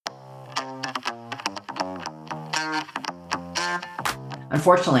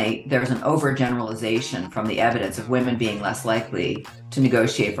Unfortunately, there's an overgeneralization from the evidence of women being less likely to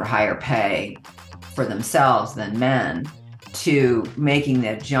negotiate for higher pay for themselves than men, to making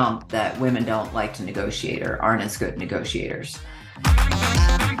the jump that women don't like to negotiate or aren't as good negotiators.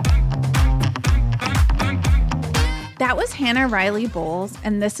 That was Hannah Riley Bowles,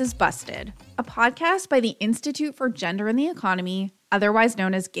 and this is Busted, a podcast by the Institute for Gender and the Economy, otherwise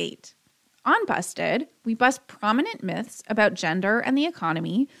known as GATE. On Busted, we bust prominent myths about gender and the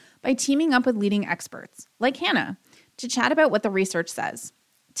economy by teaming up with leading experts, like Hannah, to chat about what the research says.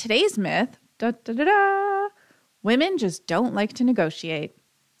 Today's myth, women just don't like to negotiate.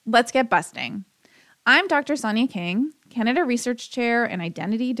 Let's get busting. I'm Dr. Sonia Kang, Canada Research Chair in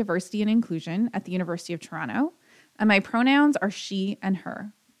Identity, Diversity, and Inclusion at the University of Toronto, and my pronouns are she and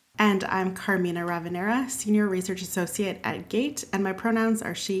her. And I'm Carmina Ravanera, Senior Research Associate at GATE, and my pronouns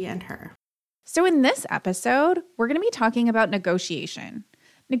are she and her. So in this episode, we're going to be talking about negotiation.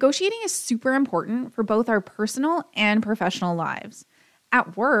 Negotiating is super important for both our personal and professional lives.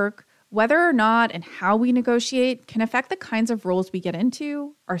 At work, whether or not and how we negotiate can affect the kinds of roles we get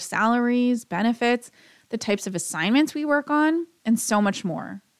into, our salaries, benefits, the types of assignments we work on, and so much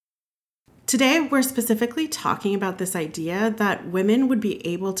more. Today, we're specifically talking about this idea that women would be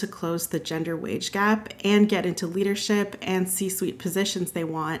able to close the gender wage gap and get into leadership and C-suite positions they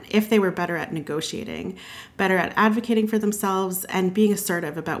want if they were better at negotiating, better at advocating for themselves, and being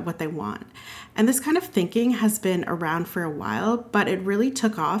assertive about what they want. And this kind of thinking has been around for a while, but it really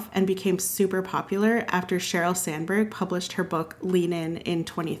took off and became super popular after Sheryl Sandberg published her book Lean In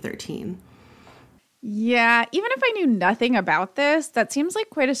 2013. Yeah, even if I knew nothing about this, that seems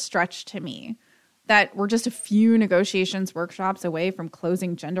like quite a stretch to me. That we're just a few negotiations workshops away from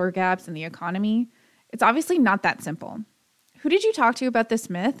closing gender gaps in the economy. It's obviously not that simple. Who did you talk to about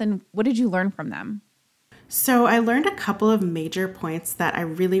this myth, and what did you learn from them? So I learned a couple of major points that I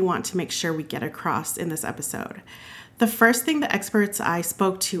really want to make sure we get across in this episode. The first thing the experts I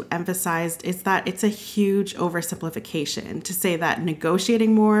spoke to emphasized is that it's a huge oversimplification to say that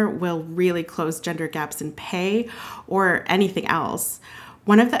negotiating more will really close gender gaps in pay or anything else.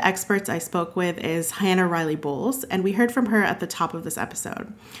 One of the experts I spoke with is Hannah Riley Bowles, and we heard from her at the top of this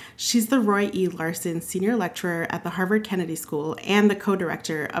episode. She's the Roy E. Larsen Senior Lecturer at the Harvard Kennedy School and the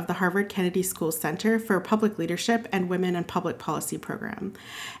co-director of the Harvard Kennedy School Center for Public Leadership and Women in Public Policy program.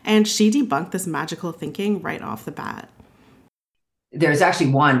 And she debunked this magical thinking right off the bat. There's actually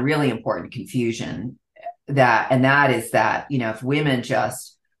one really important confusion that is that, if women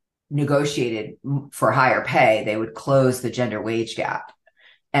just negotiated for higher pay, they would close the gender wage gap.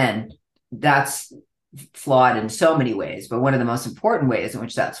 And that's flawed in so many ways. But one of the most important ways in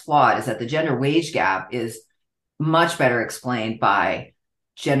which that's flawed is that the gender wage gap is much better explained by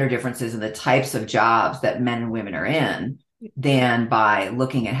gender differences in the types of jobs that men and women are in than by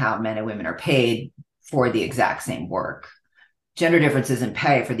looking at how men and women are paid for the exact same work. Gender differences in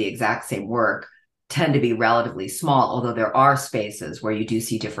pay for the exact same work tend to be relatively small, although there are spaces where you do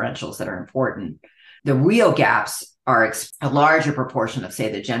see differentials that are important. The real gaps are a larger proportion of,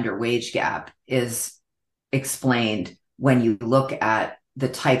 say, the gender wage gap is explained when you look at the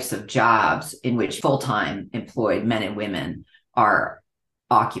types of jobs in which full-time employed men and women are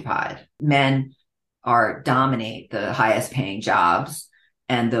occupied. Men dominate the highest paying jobs,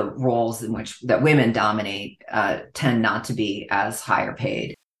 and the roles in which that women dominate tend not to be as higher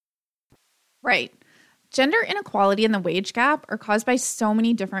paid. Right. Gender inequality and the wage gap are caused by so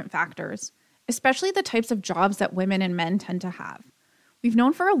many different factors, especially the types of jobs that women and men tend to have. We've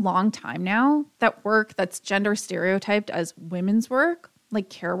known for a long time now that work that's gender stereotyped as women's work, like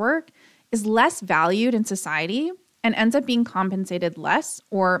care work, is less valued in society and ends up being compensated less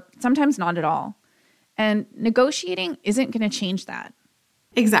or sometimes not at all. And negotiating isn't going to change that.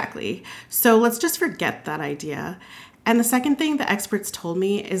 Exactly. So let's just forget that idea. And the second thing the experts told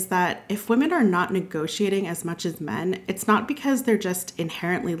me is that if women are not negotiating as much as men, it's not because they're just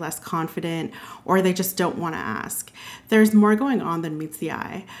inherently less confident or they just don't want to ask. There's more going on than meets the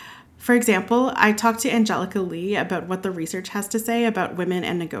eye. For example, I talked to Angelica Leigh about what the research has to say about women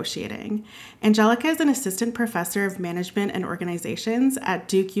and negotiating. Angelica is an assistant professor of management and organizations at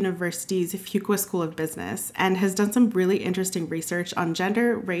Duke University's Fuqua School of Business and has done some really interesting research on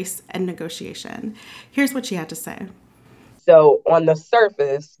gender, race, and negotiation. Here's what she had to say. So on the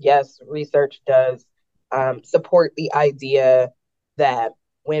surface, yes, research does support the idea that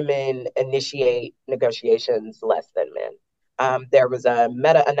women initiate negotiations less than men. There was a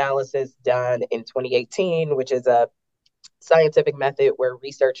meta-analysis done in 2018, which is a scientific method where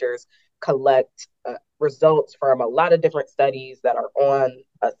researchers collect results from a lot of different studies that are on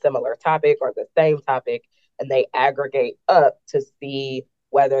a similar topic or the same topic and they aggregate up to see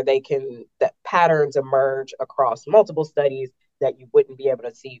whether that patterns emerge across multiple studies that you wouldn't be able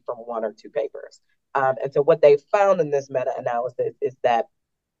to see from one or two papers. And so what they found in this meta-analysis is that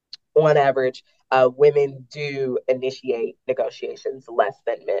on average, women do initiate negotiations less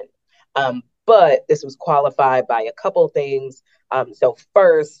than men. But this was qualified by a couple things. So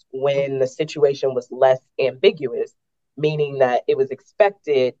first, when the situation was less ambiguous, meaning that it was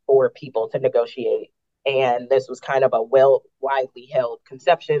expected for people to negotiate, and this was kind of a widely held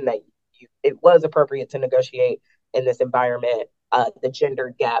conception that it was appropriate to negotiate in this environment, the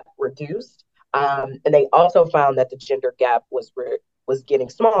gender gap reduced. And they also found that the gender gap was getting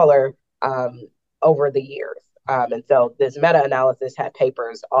smaller over the years. And so this meta-analysis had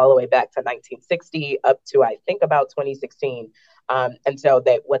papers all the way back to 1960 up to, I think, about 2016. And so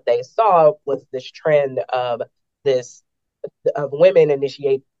what they saw was this trend of women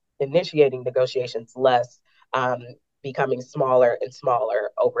initiating negotiations less, becoming smaller and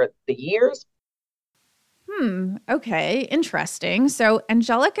smaller over the years. Okay, interesting. So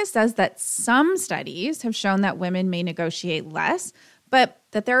Angelica says that some studies have shown that women may negotiate less, but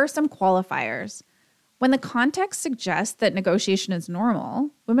that there are some qualifiers. When the context suggests that negotiation is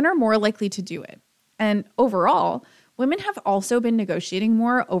normal, women are more likely to do it. And overall, women have also been negotiating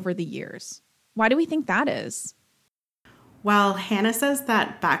more over the years. Why do we think that is? Well, Hannah says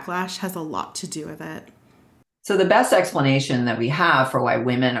that backlash has a lot to do with it. So the best explanation that we have for why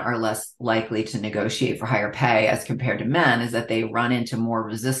women are less likely to negotiate for higher pay as compared to men is that they run into more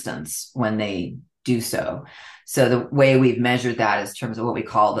resistance when they do so. So the way we've measured that is in terms of what we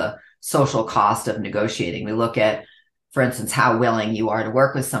call the social cost of negotiating. We look at, for instance, how willing you are to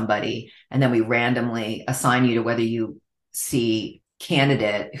work with somebody, and then we randomly assign you to whether you see a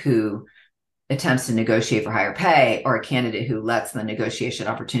candidate who attempts to negotiate for higher pay or a candidate who lets the negotiation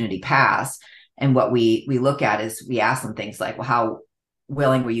opportunity pass. And what we look at is we ask them things like, well, how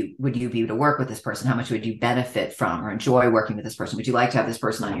willing would you be to work with this person? How much would you benefit from or enjoy working with this person? Would you like to have this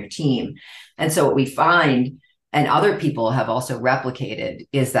person on your team? And so what we find, and other people have also replicated,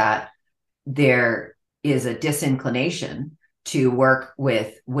 is that there is a disinclination to work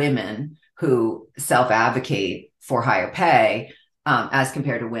with women who self-advocate for higher pay as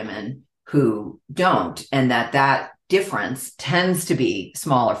compared to women who don't, and that difference tends to be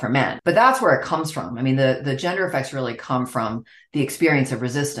smaller for men. But that's where it comes from. I mean, the gender effects really come from the experience of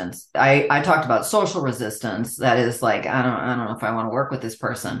resistance. I talked about social resistance. That is like, I don't know if I want to work with this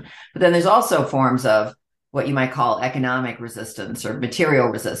person. But then there's also forms of what you might call economic resistance or material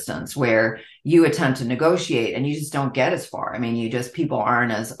resistance, where you attempt to negotiate and you just don't get as far. I mean, people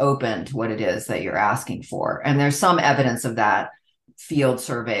aren't as open to what it is that you're asking for. And there's some evidence of that, field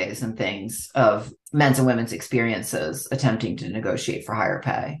surveys and things of men's and women's experiences attempting to negotiate for higher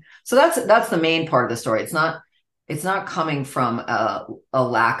pay. So that's the main part of the story. It's not coming from a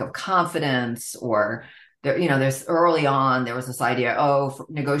lack of confidence or there's early on, there was this idea,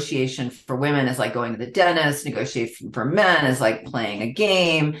 negotiation for women is like going to the dentist, negotiation for men is like playing a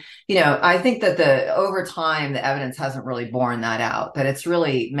game. I think that over time, the evidence hasn't really borne that out, that it's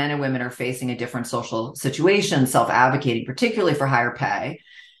really men and women are facing a different social situation, self-advocating, particularly for higher pay,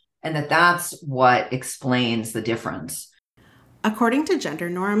 and that's what explains the difference. According to gender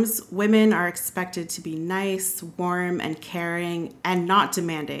norms, women are expected to be nice, warm, and caring, and not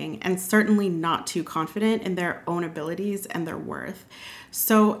demanding, and certainly not too confident in their own abilities and their worth.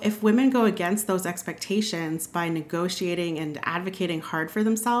 So if women go against those expectations by negotiating and advocating hard for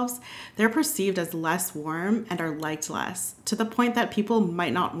themselves, they're perceived as less warm and are liked less, to the point that people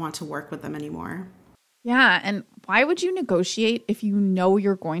might not want to work with them anymore. Yeah, and why would you negotiate if you know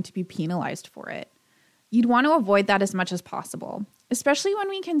you're going to be penalized for it? You'd want to avoid that as much as possible, especially when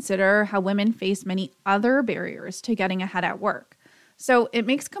we consider how women face many other barriers to getting ahead at work. So it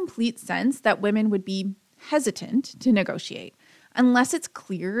makes complete sense that women would be hesitant to negotiate unless it's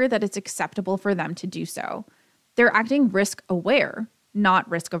clear that it's acceptable for them to do so. They're acting risk-aware, not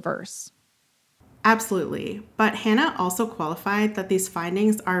risk-averse. Absolutely. But Hannah also qualified that these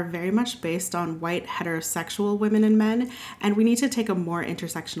findings are very much based on white heterosexual women and men, and we need to take a more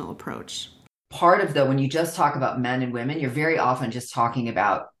intersectional approach. Part of when you just talk about men and women, you're very often just talking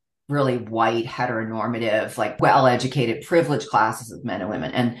about really white, heteronormative, like well-educated, privileged classes of men and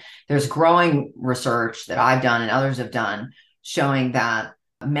women. And there's growing research that I've done and others have done showing that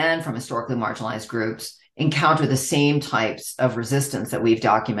men from historically marginalized groups encounter the same types of resistance that we've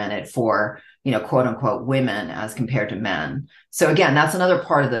documented for, quote unquote, women as compared to men. So again, that's another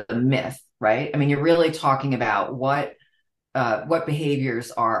part of the myth, right? I mean, you're really talking about what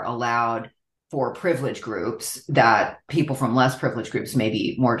behaviors are allowed for privileged groups that people from less privileged groups may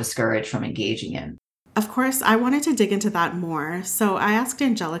be more discouraged from engaging in. Of course, I wanted to dig into that more, so I asked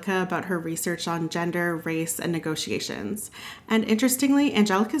Angelica about her research on gender, race, and negotiations. And interestingly,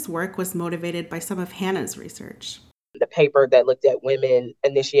 Angelica's work was motivated by some of Hannah's research. The paper that looked at women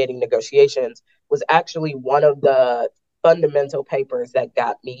initiating negotiations was actually one of the fundamental papers that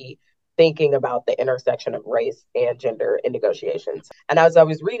got me thinking about the intersection of race and gender in negotiations. And as I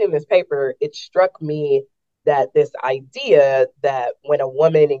was reading this paper, it struck me that this idea that when a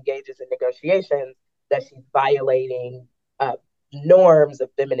woman engages in negotiations, that she's violating norms of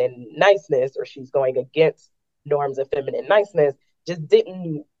feminine niceness, or she's going against norms of feminine niceness, just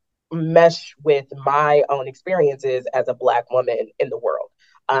didn't mesh with my own experiences as a Black woman in the world.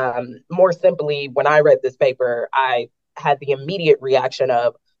 More simply, when I read this paper, I had the immediate reaction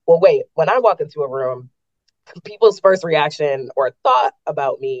of, well, wait, when I walk into a room, people's first reaction or thought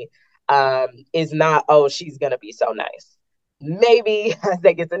about me is not, oh, she's going to be so nice. Maybe as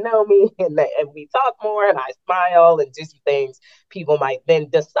they get to know me and we talk more and I smile and do some things, people might then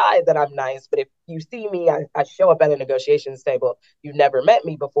decide that I'm nice. But if you see me, I show up at a negotiations table, you've never met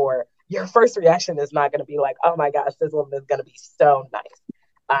me before, your first reaction is not going to be like, oh my gosh, this woman is going to be so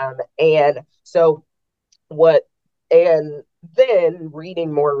nice. And so what, and then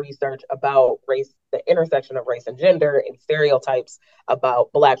reading more research about race, the intersection of race and gender and stereotypes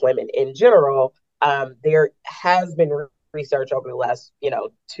about Black women in general, there has been research over the last,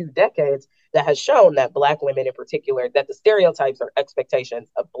 2 decades that has shown that Black women in particular, that the stereotypes or expectations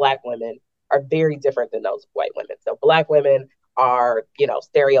of Black women are very different than those of white women. So Black women are,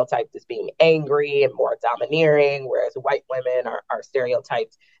 stereotyped as being angry and more domineering, whereas white women are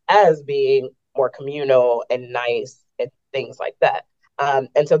stereotyped as being more communal and nice and things like that.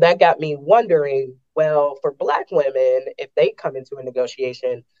 And so that got me wondering, well, for Black women, if they come into a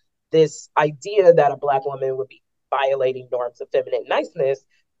negotiation, this idea that a Black woman would be violating norms of feminine niceness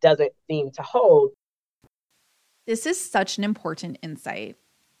doesn't seem to hold. This is such an important insight.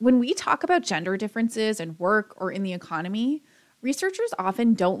 When we talk about gender differences in work or in the economy, researchers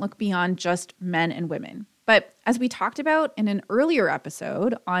often don't look beyond just men and women. But as we talked about in an earlier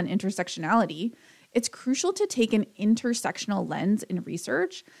episode on intersectionality, it's crucial to take an intersectional lens in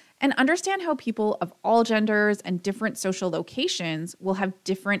research and understand how people of all genders and different social locations will have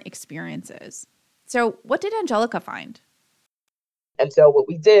different experiences. So, what did Angelica find? And so what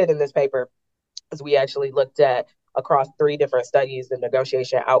we did in this paper is we actually looked at across 3 different studies the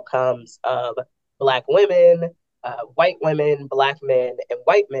negotiation outcomes of Black women, white women, Black men, and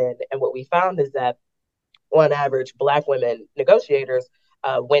white men. And what we found is that on average, Black women negotiators,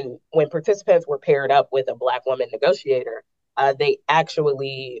 when participants were paired up with a Black woman negotiator, they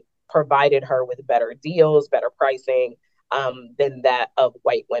actually provided her with better deals, better pricing than that of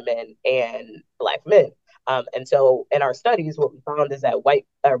white women and Black men. And so in our studies, what we found is that white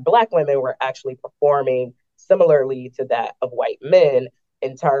or Black women were actually performing similarly to that of white men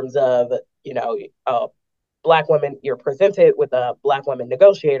in terms of, Black women, you're presented with a Black woman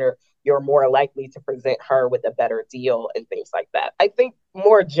negotiator, you're more likely to present her with a better deal and things like that. I think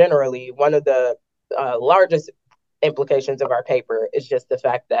more generally, one of the largest implications of our paper is just the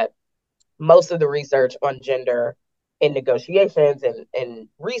fact that most of the research on gender in negotiations and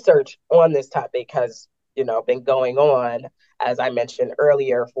research on this topic has, been going on, as I mentioned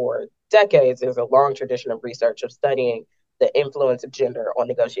earlier, for decades. There's a long tradition of research of studying the influence of gender on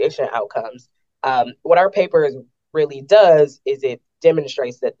negotiation outcomes. What our paper really does is it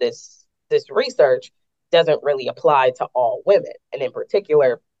demonstrates that this research doesn't really apply to all women, and in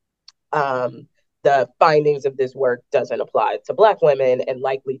particular, the findings of this work doesn't apply to Black women and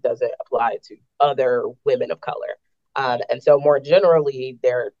likely doesn't apply to other women of color. And so more generally,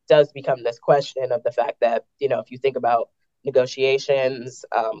 there does become this question of the fact that, if you think about negotiations,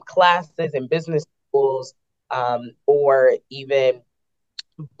 classes in business schools, or even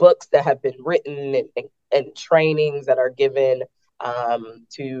books that have been written and trainings that are given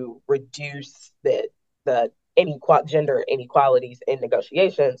to reduce the gender inequalities in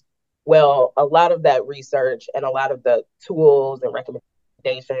negotiations. Well, a lot of that research and a lot of the tools and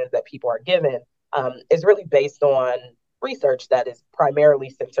recommendations that people are given is really based on research that is primarily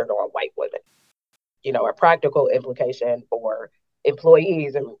centered on white women. A practical implication for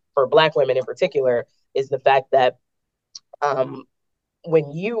employees and for Black women in particular is the fact that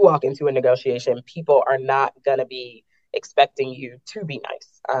when you walk into a negotiation, people are not going to be expecting you to be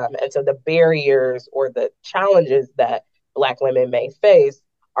nice. And so the barriers or the challenges that Black women may face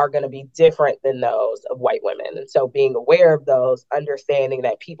are going to be different than those of white women. And so being aware of those, understanding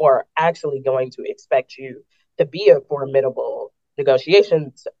that people are actually going to expect you to be a formidable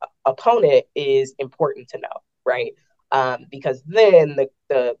negotiations opponent is important to know, right? Because then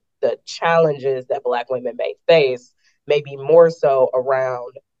the the challenges that Black women may face may be more so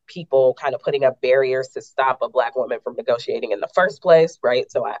around people kind of putting up barriers to stop a Black woman from negotiating in the first place, right?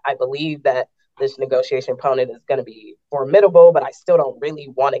 So I believe that this negotiation opponent is going to be formidable, but I still don't really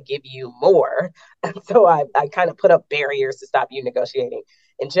want to give you more. And so I kind of put up barriers to stop you negotiating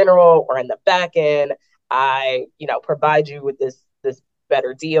in general or in the back end. I, provide you with this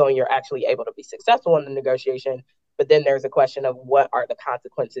better deal and you're actually able to be successful in the negotiation. But then there's a question of what are the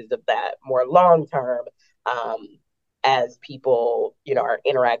consequences of that more long term, as people, are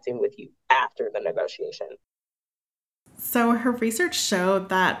interacting with you after the negotiation. So her research showed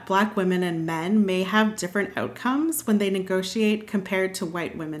that Black women and men may have different outcomes when they negotiate compared to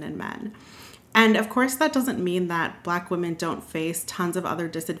white women and men. And of course, that doesn't mean that Black women don't face tons of other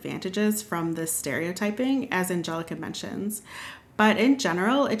disadvantages from this stereotyping, as Angelica mentions. But in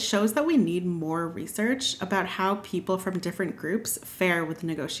general, it shows that we need more research about how people from different groups fare with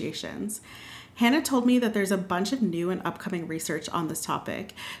negotiations. Hannah told me that there's a bunch of new and upcoming research on this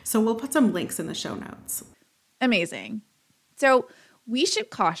topic, so we'll put some links in the show notes. Amazing. So we should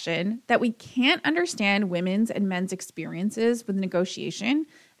caution that we can't understand women's and men's experiences with negotiation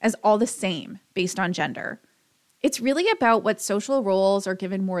as all the same based on gender. It's really about what social roles are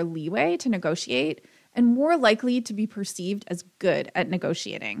given more leeway to negotiate and more likely to be perceived as good at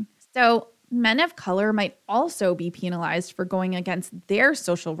negotiating. So men of color might also be penalized for going against their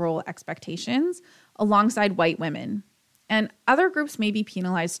social role expectations alongside white women. And other groups may be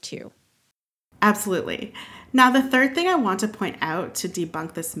penalized too. Absolutely. Now, the third thing I want to point out to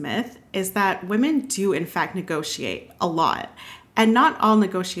debunk this myth is that women do, in fact, negotiate a lot. And not all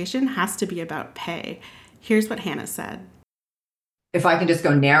negotiation has to be about pay. Here's what Hannah said. If I can just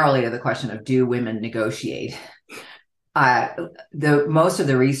go narrowly to the question of do women negotiate, the most of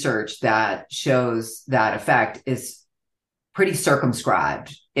the research that shows that effect is pretty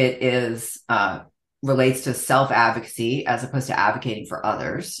circumscribed. It is relates to self-advocacy as opposed to advocating for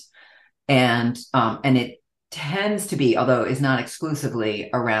others, and it tends to be, although is not exclusively,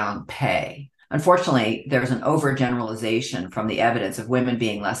 around pay. Unfortunately, there's an overgeneralization from the evidence of women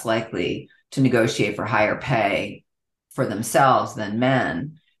being less likely to negotiate for higher pay for themselves than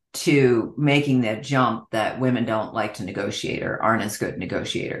men, to making the jump that women don't like to negotiate or aren't as good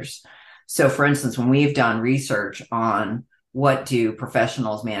negotiators. So, for instance, when we've done research on what do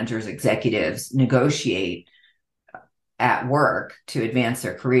professionals, managers, executives negotiate at work to advance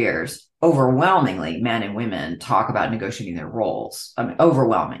their careers, overwhelmingly, men and women talk about negotiating their roles.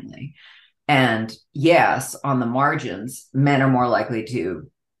 Overwhelmingly. And yes, on the margins, men are more likely to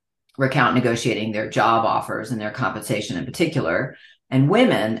recount negotiating their job offers and their compensation in particular. And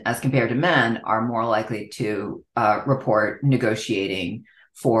women, as compared to men, are more likely to report negotiating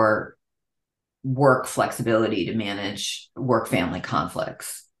for work flexibility to manage work-family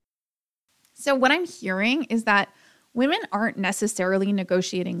conflicts. So what I'm hearing is that women aren't necessarily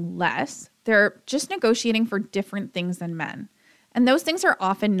negotiating less. They're just negotiating for different things than men. And those things are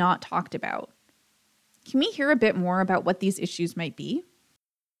often not talked about. Can we hear a bit more about what these issues might be?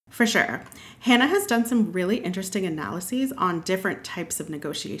 For sure. Hannah has done some really interesting analyses on different types of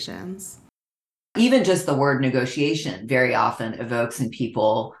negotiations. Even just the word negotiation very often evokes in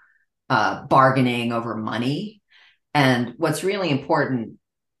people bargaining over money. And what's really important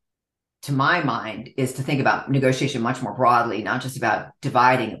to my mind is to think about negotiation much more broadly, not just about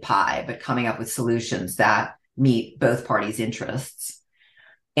dividing a pie, but coming up with solutions that meet both parties' interests.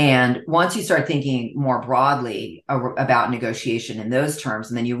 And once you start thinking more broadly about negotiation in those terms,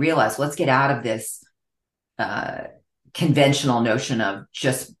 and then you realize, let's get out of this conventional notion of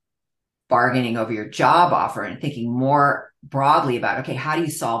just bargaining over your job offer and thinking more broadly about, okay, how do you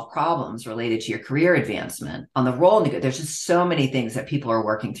solve problems related to your career advancement on the role? There's just so many things that people are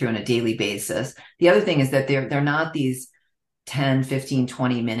working through on a daily basis. The other thing is that they're not these 10, 15,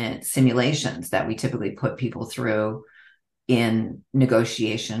 20-minute simulations that we typically put people through in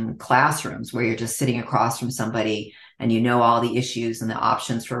negotiation classrooms, where you're just sitting across from somebody and you know all the issues and the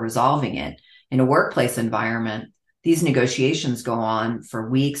options for resolving it. In a workplace environment, these negotiations go on for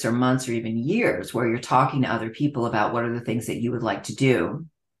weeks or months or even years, where you're talking to other people about what are the things that you would like to do.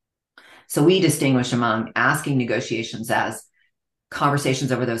 So we distinguish among asking negotiations as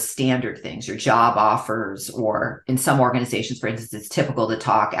conversations over those standard things, your job offers, or in some organizations, for instance, it's typical to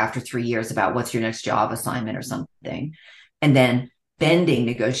talk after 3 years about what's your next job assignment or something. And then bending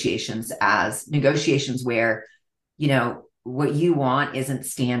negotiations as negotiations where, what you want isn't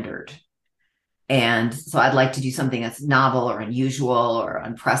standard. And so I'd like to do something that's novel or unusual or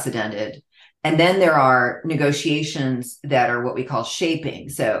unprecedented. And then there are negotiations that are what we call shaping.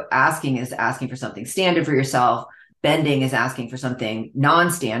 So asking is asking for something standard for yourself. Bending is asking for something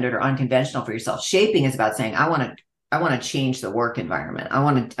non-standard or unconventional for yourself. Shaping is about saying, I want to change the work environment. I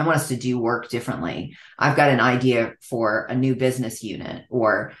want us to do work differently. I've got an idea for a new business unit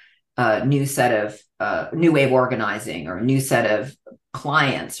or a new set of new way of organizing or a new set of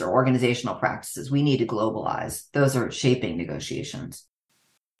clients or organizational practices. We need to globalize. Those are shaping negotiations.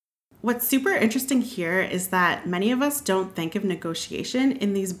 What's super interesting here is that many of us don't think of negotiation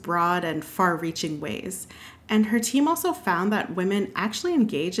in these broad and far-reaching ways. And her team also found that women actually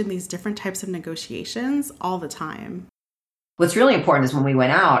engage in these different types of negotiations all the time. What's really important is when we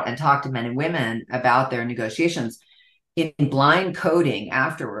went out and talked to men and women about their negotiations, in blind coding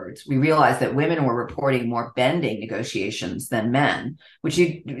afterwards, we realized that women were reporting more bending negotiations than men, which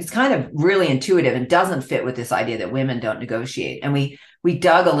is kind of really intuitive and doesn't fit with this idea that women don't negotiate. And we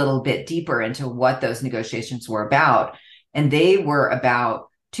dug a little bit deeper into what those negotiations were about. And they were about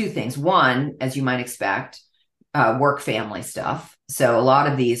two things. One, as you might expect, work family stuff. So a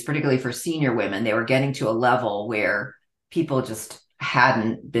lot of these, particularly for senior women, they were getting to a level where people just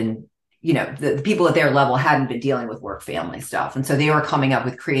hadn't been, the people at their level hadn't been dealing with work family stuff. And so they were coming up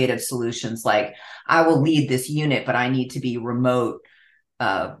with creative solutions like, I will lead this unit, but I need to be remote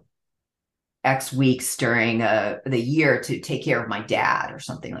X weeks during the year to take care of my dad or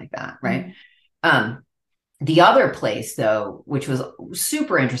something like that, right? Mm-hmm. The other place, though, which was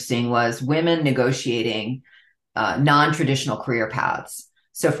super interesting, was women negotiating non-traditional career paths.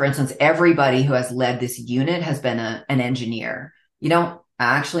 So, for instance, everybody who has led this unit has been an engineer. You don't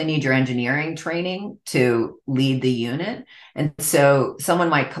actually need your engineering training to lead the unit. And so someone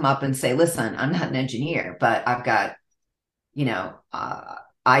might come up and say, listen, I'm not an engineer, but I've got,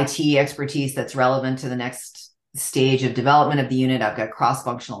 IT expertise that's relevant to the next stage of development of the unit. I've got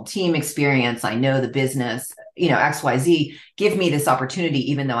cross-functional team experience. I know the business, XYZ. Give me this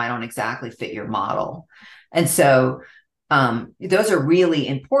opportunity, even though I don't exactly fit your model. And so those are really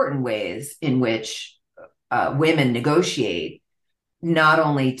important ways in which women negotiate, not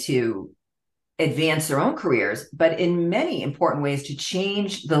only to advance their own careers, but in many important ways to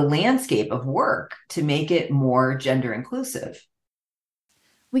change the landscape of work to make it more gender inclusive.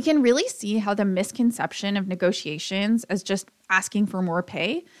 We can really see how the misconception of negotiations as just asking for more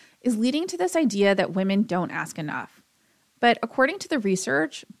pay is leading to this idea that women don't ask enough. But according to the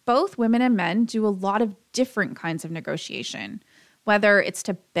research, both women and men do a lot of different kinds of negotiation, whether it's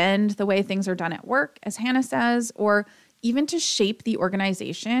to bend the way things are done at work, as Hannah says, or even to shape the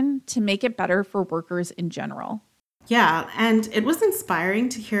organization to make it better for workers in general. Yeah, and it was inspiring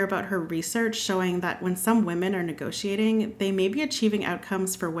to hear about her research showing that when some women are negotiating, they may be achieving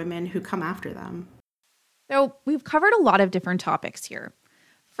outcomes for women who come after them. So we've covered a lot of different topics here.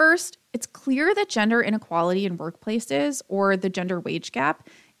 First, it's clear that gender inequality in workplaces, or the gender wage gap,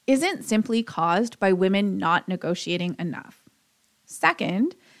 isn't simply caused by women not negotiating enough.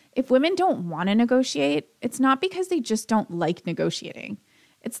 Second, if women don't want to negotiate, it's not because they just don't like negotiating.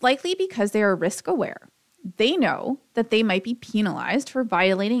 It's likely because they are risk aware. They know that they might be penalized for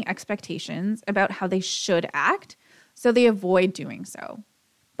violating expectations about how they should act, so they avoid doing so.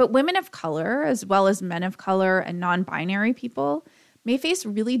 But women of color, as well as men of color and non-binary people, may face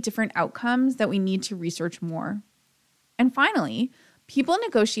really different outcomes that we need to research more. And finally, people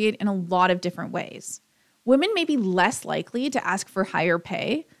negotiate in a lot of different ways. Women may be less likely to ask for higher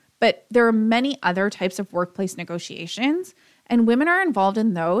pay, but there are many other types of workplace negotiations, and women are involved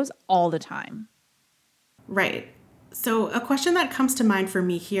in those all the time. Right. So a question that comes to mind for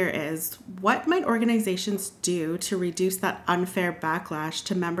me here is, what might organizations do to reduce that unfair backlash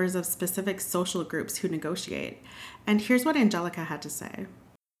to members of specific social groups who negotiate? And here's what Angelica had to say.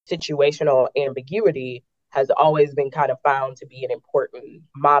 Situational ambiguity has always been kind of found to be an important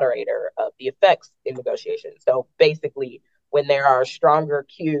moderator of the effects in negotiations. So basically, when there are stronger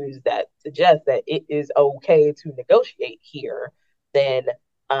cues that suggest that it is okay to negotiate here, then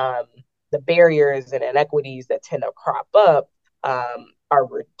the barriers and inequities that tend to crop up are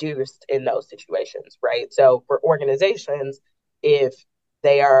reduced in those situations, right? So for organizations, if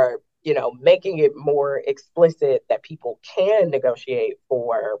they are, making it more explicit that people can negotiate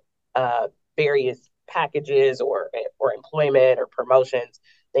for various packages or employment or promotions,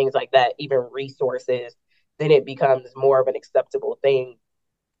 things like that, even resources, then it becomes more of an acceptable thing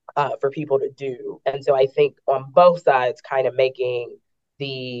for people to do. And so I think on both sides, kind of making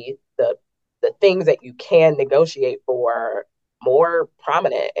the things that you can negotiate for more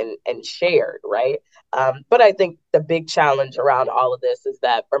prominent and shared, right? But I think the big challenge around all of this is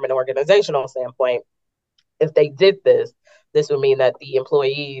that from an organizational standpoint, if they did this would mean that the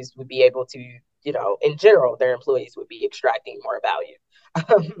employees would be able to in general, their employees would be extracting more value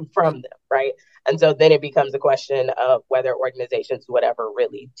from them, right? And so then it becomes a question of whether organizations would ever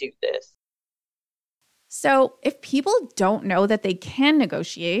really do this. So, if people don't know that they can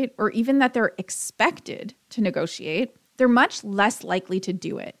negotiate or even that they're expected to negotiate, they're much less likely to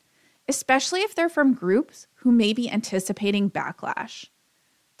do it, especially if they're from groups who may be anticipating backlash.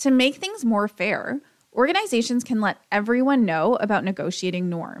 To make things more fair, organizations can let everyone know about negotiating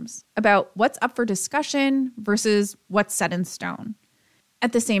norms, about what's up for discussion versus what's set in stone.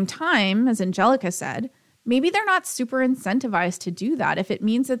 At the same time, as Angelica said, maybe they're not super incentivized to do that if it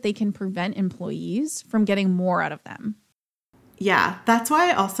means that they can prevent employees from getting more out of them. Yeah, that's why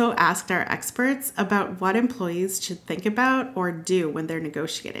I also asked our experts about what employees should think about or do when they're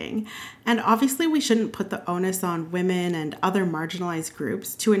negotiating. And obviously, we shouldn't put the onus on women and other marginalized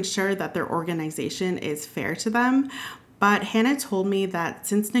groups to ensure that their organization is fair to them. But Hannah told me that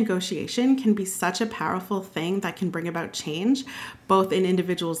since negotiation can be such a powerful thing that can bring about change, both in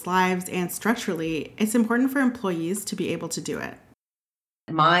individuals' lives and structurally, it's important for employees to be able to do it.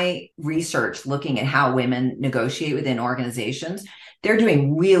 My research looking at how women negotiate within organizations, they're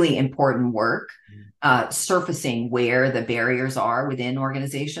doing really important work, surfacing where the barriers are within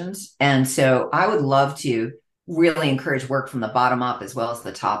organizations. And so I would love to really encourage work from the bottom up as well as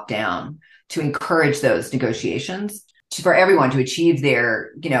the top down to encourage those negotiations for everyone to achieve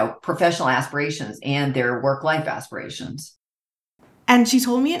their, professional aspirations and their work-life aspirations. And she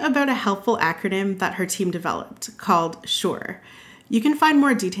told me about a helpful acronym that her team developed called SURE. You can find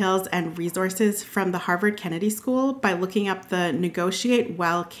more details and resources from the Harvard Kennedy School by looking up the Negotiate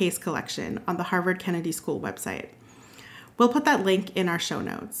Well case collection on the Harvard Kennedy School website. We'll put that link in our show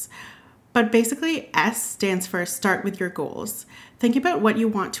notes. But basically, S stands for start with your goals. Think about what you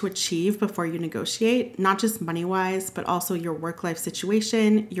want to achieve before you negotiate, not just money-wise, but also your work-life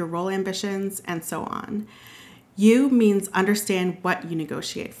situation, your role ambitions, and so on. U means understand what you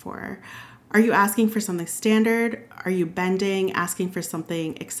negotiate for. Are you asking for something standard? Are you bending, asking for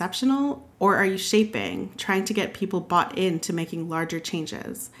something exceptional? Or are you shaping, trying to get people bought into making larger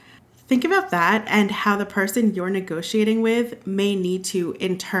changes? Think about that and how the person you're negotiating with may need to,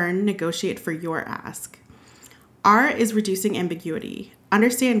 in turn, negotiate for your ask. R is reducing ambiguity.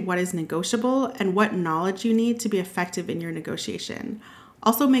 Understand what is negotiable and what knowledge you need to be effective in your negotiation.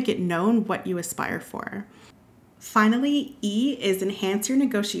 Also make it known what you aspire for. Finally, E is enhance your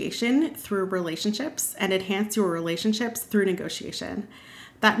negotiation through relationships and enhance your relationships through negotiation.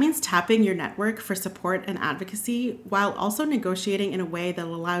 That means tapping your network for support and advocacy while also negotiating in a way that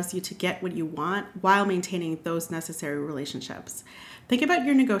allows you to get what you want while maintaining those necessary relationships. Think about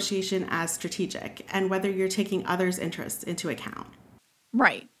your negotiation as strategic and whether you're taking others' interests into account.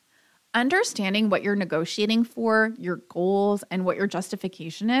 Right. Understanding what you're negotiating for, your goals, and what your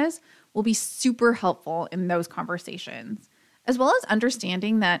justification is will be super helpful in those conversations, as well as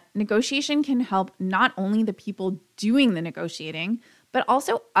understanding that negotiation can help not only the people doing the negotiating, but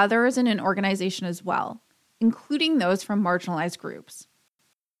also others in an organization as well, including those from marginalized groups.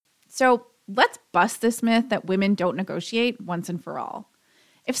 So let's bust this myth that women don't negotiate once and for all.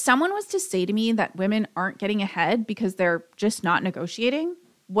 If someone was to say to me that women aren't getting ahead because they're just not negotiating,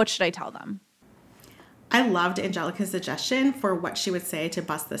 what should I tell them? I loved Angelica's suggestion for what she would say to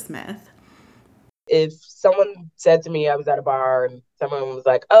bust this myth. If someone said to me, I was at a bar and someone was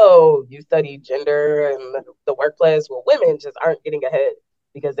like, oh, you study gender and the workplace, well, women just aren't getting ahead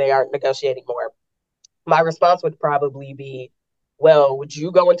because they aren't negotiating more. My response would probably be, well, would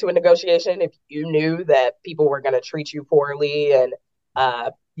you go into a negotiation if you knew that people were going to treat you poorly and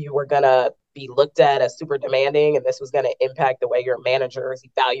you were going to be looked at as super demanding and this was going to impact the way your managers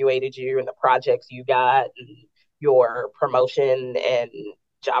evaluated you and the projects you got and your promotion and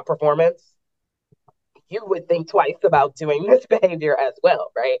job performance? You would think twice about doing this behavior as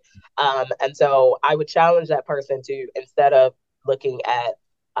well, right? And so I would challenge that person to, instead of looking at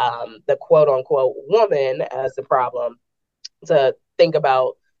the quote unquote woman as the problem, to think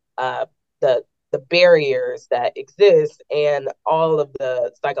about the barriers that exist and all of the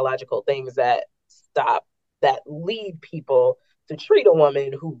psychological things that lead people to treat a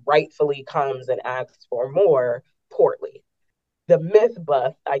woman who rightfully comes and asks for more poorly. The myth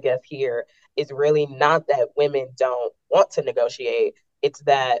bust, I guess, here is really not that women don't want to negotiate, it's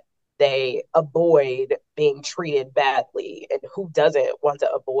that they avoid being treated badly. And who doesn't want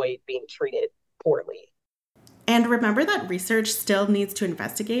to avoid being treated poorly? And remember that research still needs to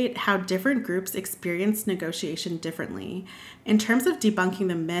investigate how different groups experience negotiation differently. In terms of debunking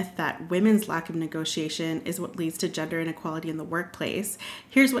the myth that women's lack of negotiation is what leads to gender inequality in the workplace,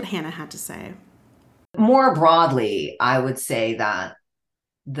 here's what Hannah had to say. More broadly, I would say that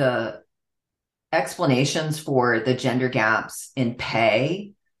the explanations for the gender gaps in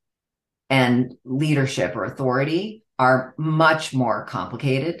pay and leadership or authority are much more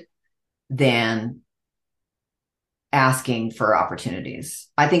complicated than asking for opportunities.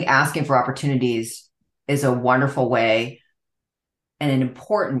 I think asking for opportunities is a wonderful way and an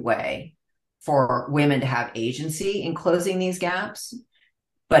important way for women to have agency in closing these gaps.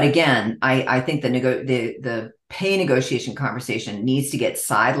 But again, I think the pay negotiation conversation needs to get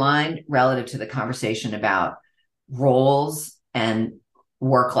sidelined relative to the conversation about roles and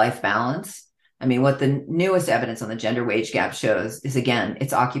work-life balance. I mean, what the newest evidence on the gender wage gap shows is, again,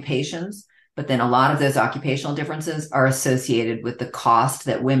 it's occupations, but then a lot of those occupational differences are associated with the cost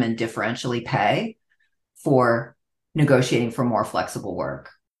that women differentially pay for negotiating for more flexible work.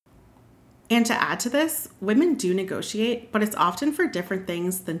 And to add to this, women do negotiate, but it's often for different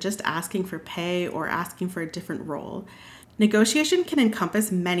things than just asking for pay or asking for a different role. Negotiation can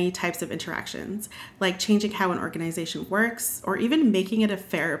encompass many types of interactions, like changing how an organization works or even making it a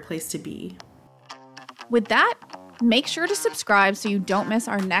fairer place to be. With that, make sure to subscribe so you don't miss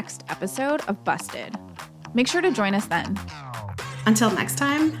our next episode of Busted. Make sure to join us then. Until next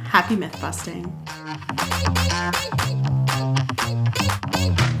time, happy myth busting.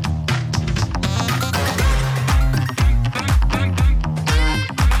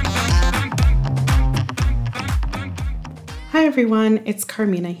 Hi everyone, it's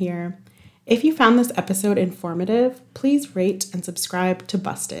Carmina here. If you found this episode informative, please rate and subscribe to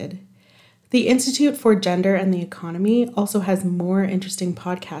Busted. The Institute for Gender and the Economy also has more interesting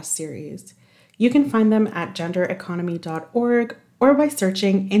podcast series. You can find them at gendereconomy.org or by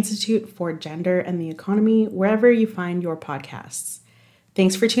searching Institute for Gender and the Economy wherever you find your podcasts.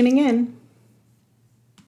 Thanks for tuning in.